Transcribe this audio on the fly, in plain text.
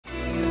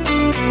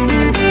Hey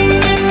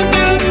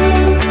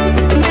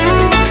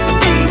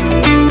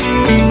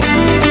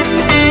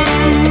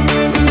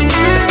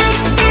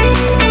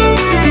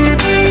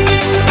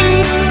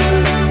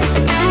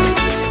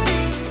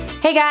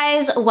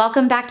guys,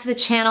 welcome back to the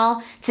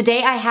channel.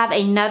 Today I have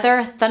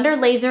another Thunder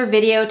Laser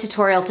video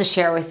tutorial to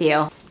share with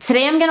you.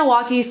 Today I'm going to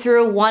walk you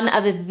through one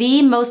of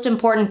the most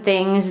important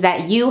things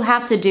that you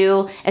have to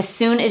do as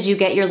soon as you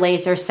get your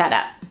laser set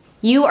up.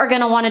 You are going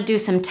to want to do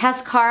some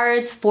test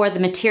cards for the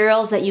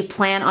materials that you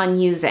plan on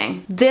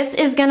using. This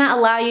is going to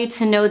allow you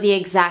to know the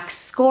exact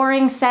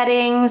scoring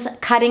settings,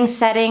 cutting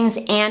settings,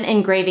 and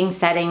engraving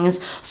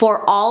settings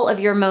for all of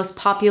your most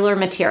popular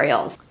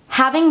materials.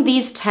 Having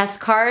these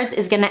test cards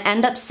is going to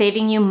end up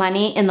saving you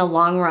money in the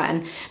long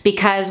run,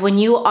 because when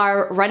you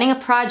are running a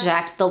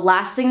project, the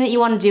last thing that you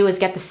want to do is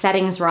get the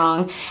settings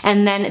wrong,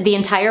 and then the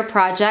entire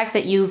project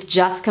that you've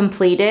just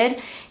completed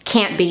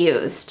can't be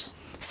used.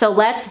 So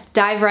let's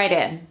dive right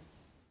in.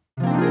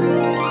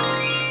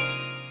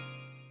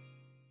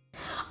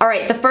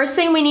 Alright, the first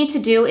thing we need to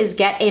do is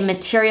get a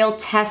material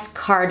test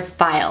card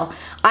file.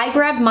 I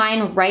grabbed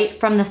mine right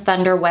from the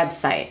Thunder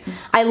website.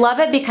 I love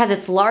it because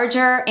it's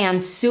larger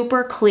and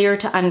super clear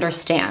to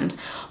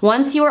understand.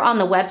 Once you are on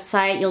the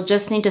website, you'll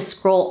just need to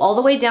scroll all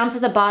the way down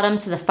to the bottom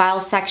to the file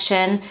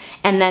section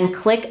and then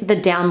click the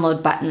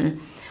download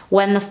button.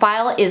 When the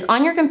file is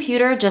on your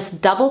computer,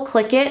 just double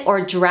click it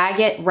or drag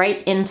it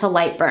right into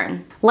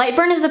Lightburn.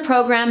 Lightburn is the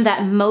program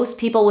that most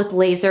people with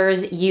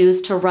lasers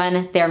use to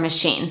run their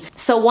machine.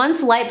 So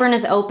once Lightburn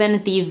is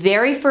open, the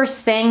very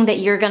first thing that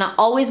you're gonna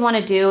always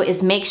wanna do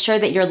is make sure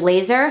that your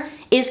laser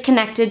is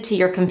connected to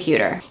your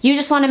computer. You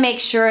just wanna make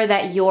sure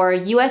that your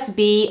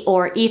USB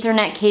or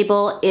Ethernet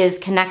cable is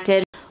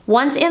connected.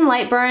 Once in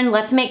Lightburn,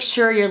 let's make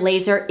sure your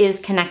laser is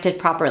connected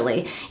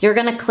properly. You're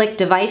gonna click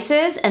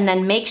Devices and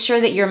then make sure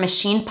that your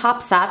machine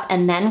pops up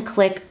and then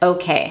click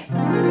OK.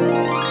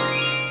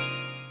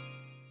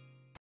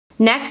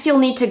 Next, you'll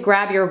need to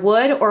grab your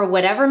wood or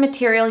whatever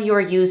material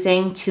you're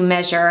using to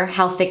measure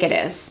how thick it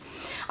is.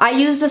 I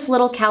use this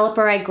little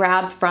caliper I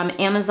grabbed from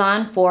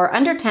Amazon for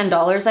under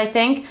 $10, I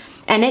think,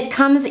 and it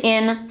comes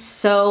in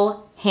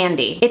so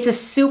handy. It's a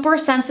super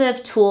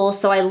sensitive tool,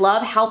 so I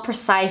love how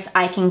precise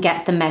I can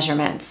get the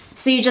measurements.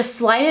 So you just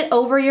slide it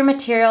over your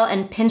material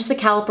and pinch the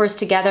calipers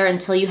together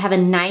until you have a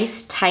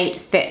nice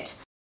tight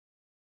fit.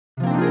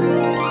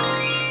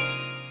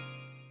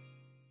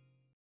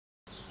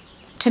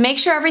 To make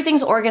sure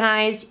everything's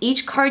organized,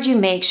 each card you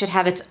make should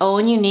have its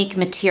own unique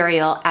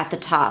material at the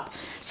top.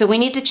 So we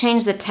need to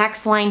change the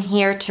text line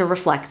here to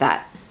reflect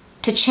that.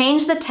 To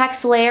change the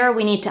text layer,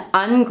 we need to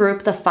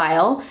ungroup the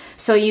file.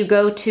 So you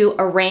go to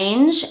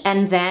Arrange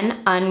and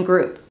then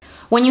Ungroup.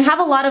 When you have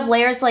a lot of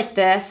layers like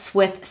this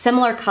with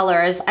similar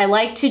colors, I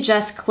like to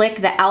just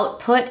click the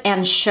Output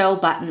and Show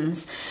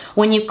buttons.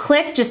 When you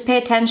click, just pay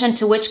attention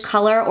to which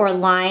color or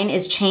line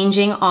is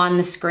changing on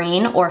the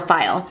screen or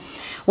file.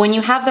 When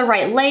you have the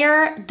right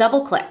layer,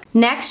 double click.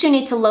 Next, you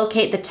need to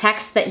locate the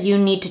text that you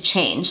need to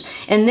change.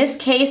 In this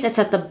case, it's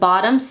at the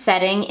bottom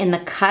setting in the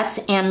Cuts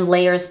and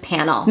Layers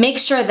panel. Make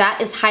sure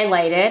that is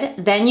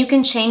highlighted. Then you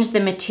can change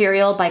the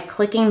material by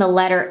clicking the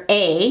letter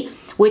A,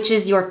 which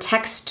is your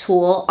text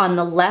tool on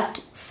the left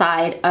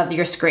side of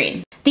your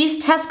screen.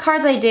 These test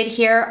cards I did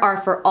here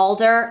are for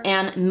alder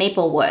and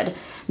maple wood.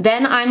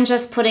 Then I'm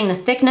just putting the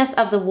thickness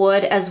of the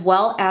wood as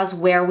well as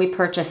where we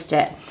purchased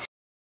it.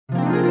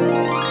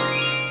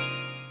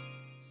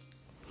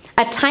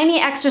 A tiny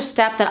extra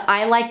step that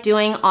I like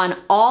doing on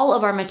all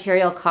of our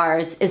material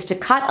cards is to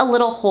cut a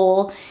little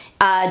hole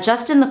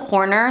just in the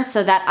corner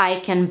so that I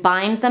can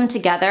bind them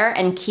together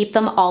and keep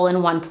them all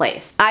in one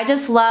place. I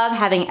just love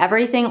having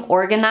everything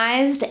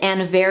organized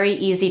and very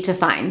easy to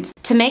find.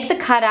 To make the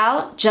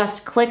cutout,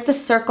 just click the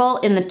circle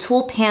in the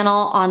tool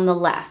panel on the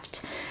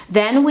left.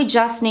 Then we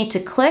just need to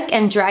click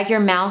and drag your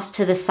mouse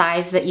to the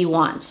size that you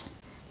want.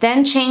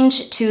 Then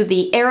change to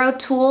the arrow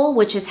tool,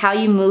 which is how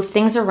you move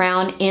things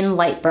around in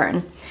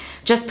Lightburn.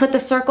 Just put the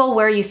circle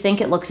where you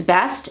think it looks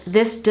best.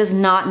 This does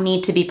not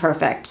need to be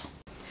perfect.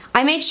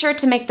 I made sure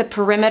to make the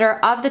perimeter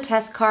of the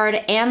test card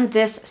and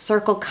this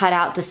circle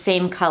cutout the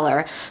same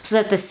color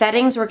so that the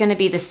settings were going to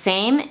be the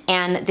same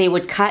and they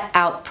would cut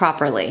out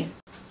properly.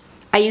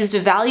 I used a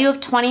value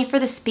of 20 for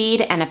the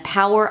speed and a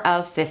power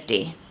of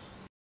 50.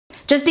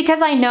 Just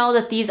because I know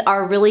that these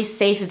are really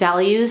safe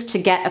values to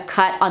get a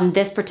cut on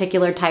this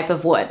particular type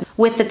of wood.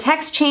 With the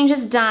text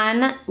changes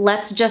done,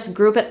 let's just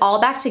group it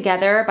all back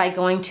together by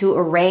going to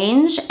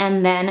Arrange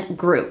and then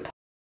Group.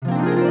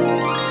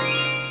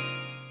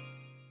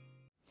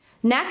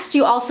 Next,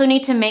 you also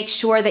need to make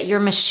sure that your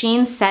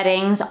machine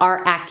settings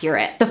are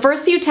accurate. The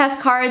first few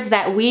test cards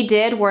that we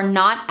did were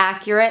not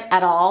accurate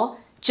at all,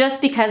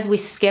 just because we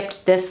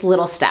skipped this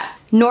little step.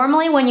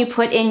 Normally when you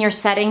put in your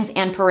settings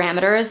and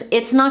parameters,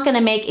 it's not going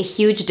to make a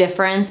huge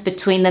difference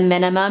between the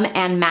minimum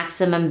and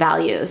maximum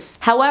values.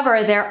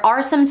 However, there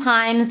are some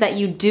times that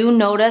you do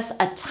notice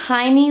a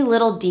tiny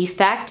little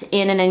defect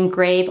in an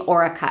engrave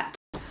or a cut.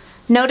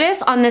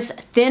 Notice on this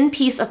thin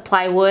piece of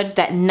plywood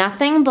that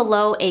nothing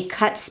below a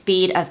cut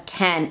speed of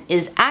 10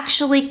 is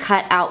actually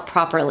cut out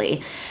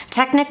properly.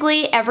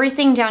 Technically,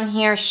 everything down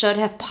here should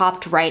have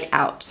popped right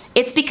out.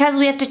 It's because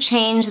we have to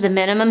change the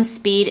minimum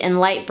speed in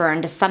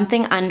Lightburn to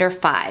something under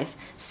 5.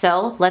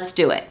 So let's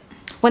do it.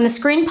 When the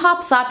screen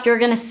pops up, you're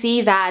gonna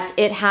see that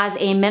it has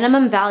a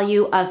minimum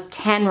value of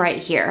 10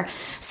 right here.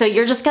 So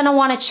you're just gonna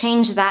wanna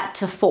change that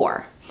to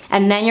 4.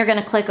 And then you're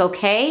gonna click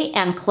OK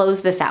and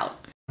close this out.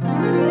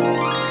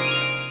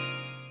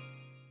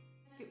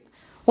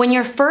 When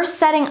you're first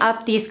setting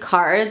up these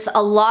cards,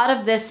 a lot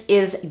of this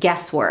is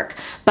guesswork,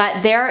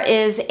 but there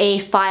is a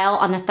file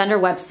on the Thunder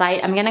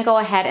website. I'm gonna go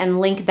ahead and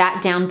link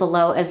that down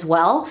below as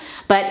well,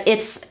 but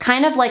it's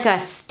kind of like a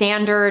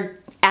standard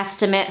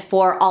estimate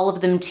for all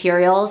of the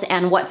materials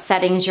and what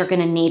settings you're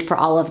gonna need for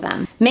all of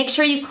them. Make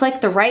sure you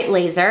click the right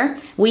laser.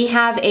 We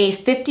have a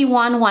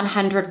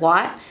 51-100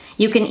 watt.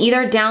 You can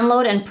either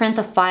download and print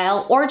the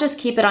file or just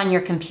keep it on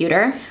your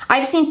computer.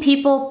 I've seen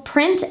people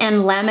print and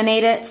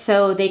laminate it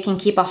so they can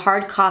keep a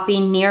hard copy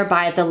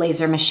nearby the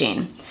laser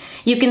machine.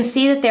 You can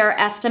see that there are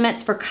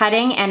estimates for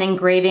cutting and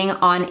engraving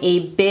on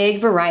a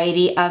big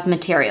variety of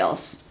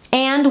materials,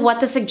 and what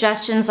the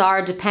suggestions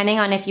are depending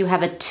on if you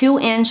have a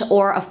 2-inch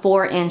or a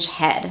 4-inch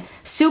head.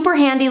 Super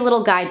handy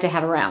little guide to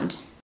have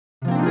around.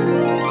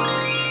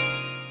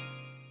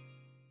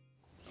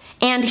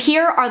 And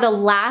here are the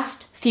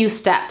last few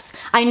steps.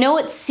 I know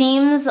it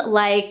seems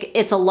like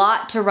it's a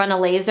lot to run a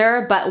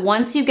laser, but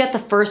once you get the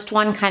first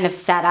one kind of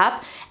set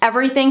up,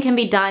 everything can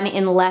be done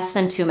in less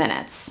than 2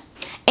 minutes.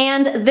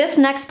 And this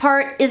next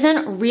part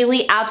isn't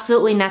really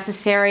absolutely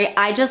necessary.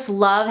 I just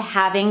love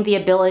having the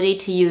ability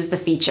to use the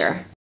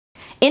feature.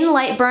 In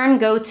Lightburn,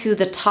 go to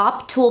the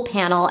top tool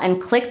panel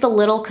and click the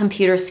little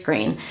computer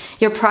screen.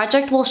 Your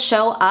project will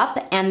show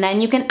up, and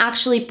then you can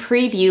actually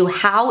preview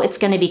how it's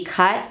going to be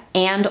cut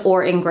and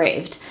or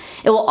engraved.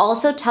 It will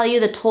also tell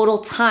you the total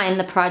time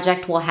the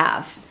project will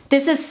have.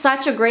 This is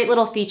such a great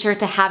little feature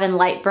to have in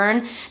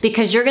Lightburn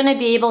because you're going to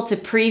be able to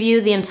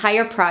preview the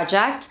entire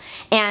project,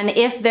 and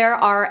if there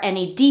are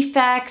any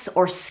defects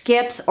or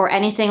skips or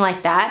anything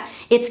like that,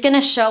 it's going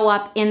to show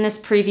up in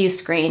this preview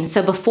screen.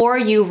 So before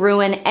you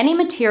ruin any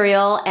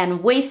material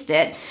and waste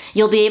it,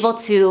 you'll be able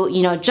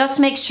to, just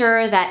make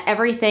sure that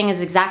everything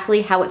is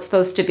exactly how it's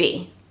supposed to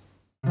be.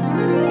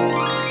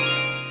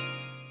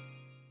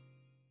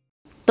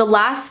 The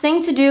last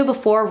thing to do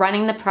before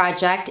running the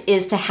project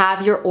is to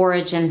have your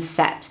origin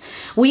set.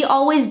 We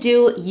always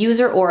do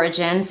user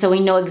origin so we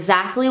know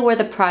exactly where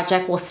the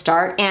project will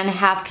start and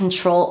have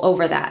control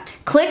over that.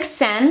 Click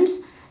send,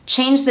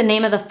 change the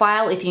name of the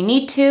file if you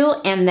need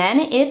to, and then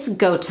it's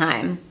go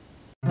time.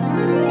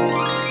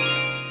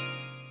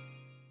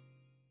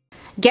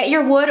 Get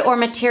your wood or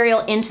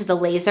material into the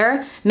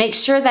laser. Make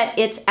sure that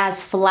it's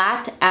as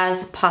flat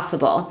as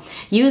possible.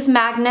 Use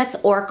magnets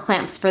or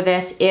clamps for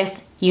this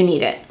if you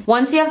need it.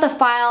 Once you have the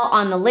file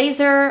on the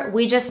laser,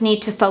 we just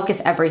need to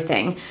focus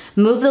everything.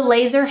 Move the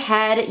laser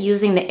head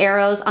using the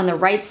arrows on the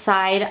right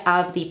side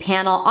of the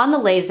panel on the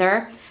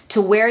laser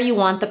to where you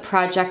want the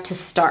project to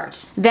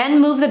start.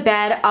 Then move the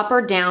bed up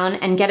or down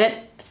and get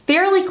it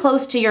fairly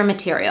close to your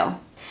material.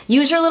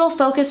 Use your little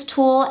focus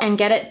tool and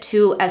get it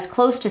to as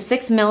close to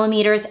 6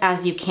 millimeters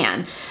as you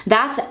can.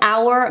 That's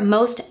our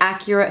most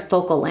accurate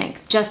focal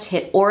length. Just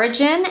hit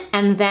origin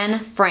and then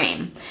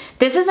frame.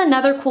 This is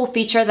another cool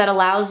feature that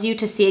allows you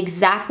to see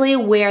exactly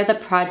where the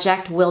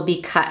project will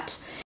be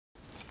cut.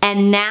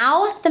 And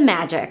now the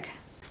magic.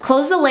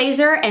 Close the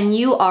laser and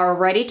you are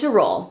ready to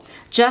roll.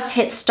 Just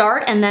hit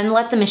start and then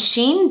let the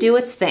machine do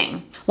its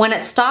thing. When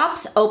it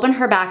stops, open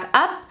her back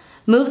up.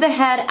 Move the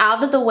head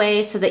out of the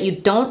way so that you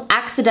don't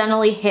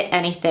accidentally hit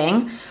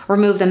anything.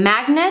 Remove the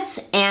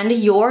magnets and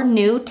your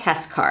new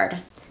test card.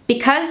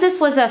 Because this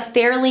was a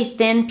fairly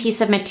thin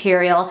piece of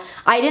material,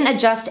 I didn't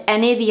adjust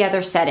any of the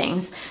other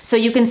settings, so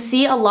you can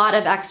see a lot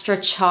of extra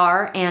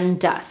char and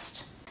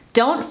dust.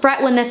 Don't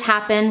fret when this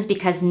happens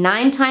because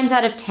 9 times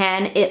out of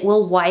 10, it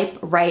will wipe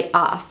right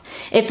off.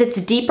 If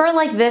it's deeper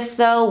like this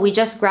though, we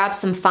just grab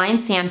some fine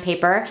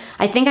sandpaper.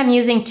 I think I'm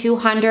using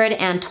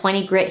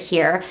 220 grit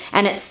here,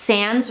 and it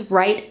sands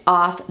right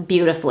off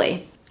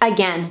beautifully.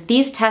 Again,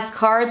 these test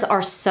cards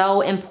are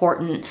so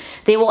important.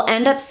 They will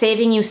end up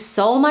saving you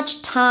so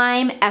much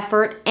time,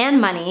 effort,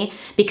 and money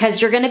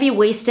because you're gonna be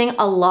wasting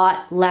a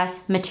lot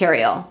less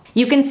material.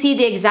 You can see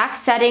the exact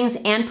settings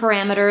and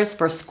parameters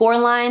for score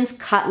lines,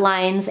 cut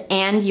lines,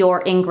 and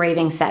your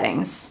engraving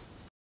settings.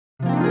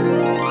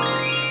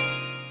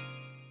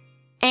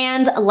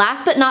 And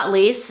last but not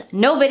least,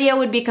 no video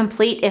would be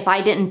complete if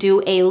I didn't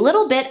do a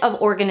little bit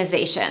of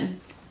organization.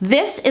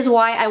 This is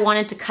why I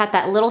wanted to cut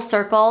that little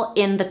circle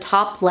in the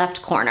top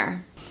left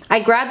corner.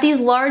 I grabbed these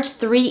large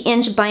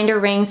 3-inch binder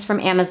rings from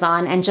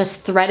Amazon and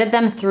just threaded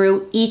them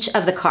through each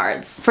of the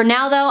cards. For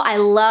now though, I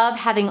love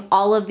having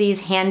all of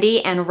these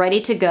handy and ready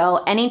to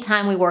go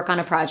anytime we work on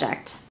a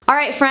project. All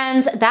right,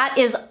 friends, that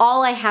is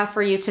all I have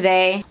for you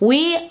today.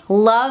 We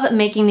love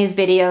making these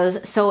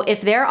videos, so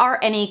if there are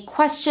any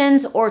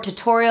questions or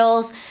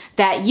tutorials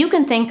that you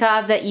can think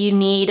of that you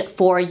need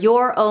for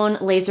your own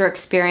laser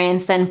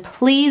experience, then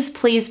please,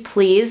 please,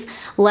 please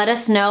let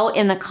us know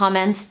in the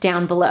comments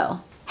down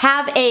below.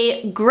 Have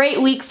a great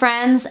week,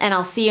 friends, and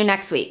I'll see you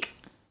next week.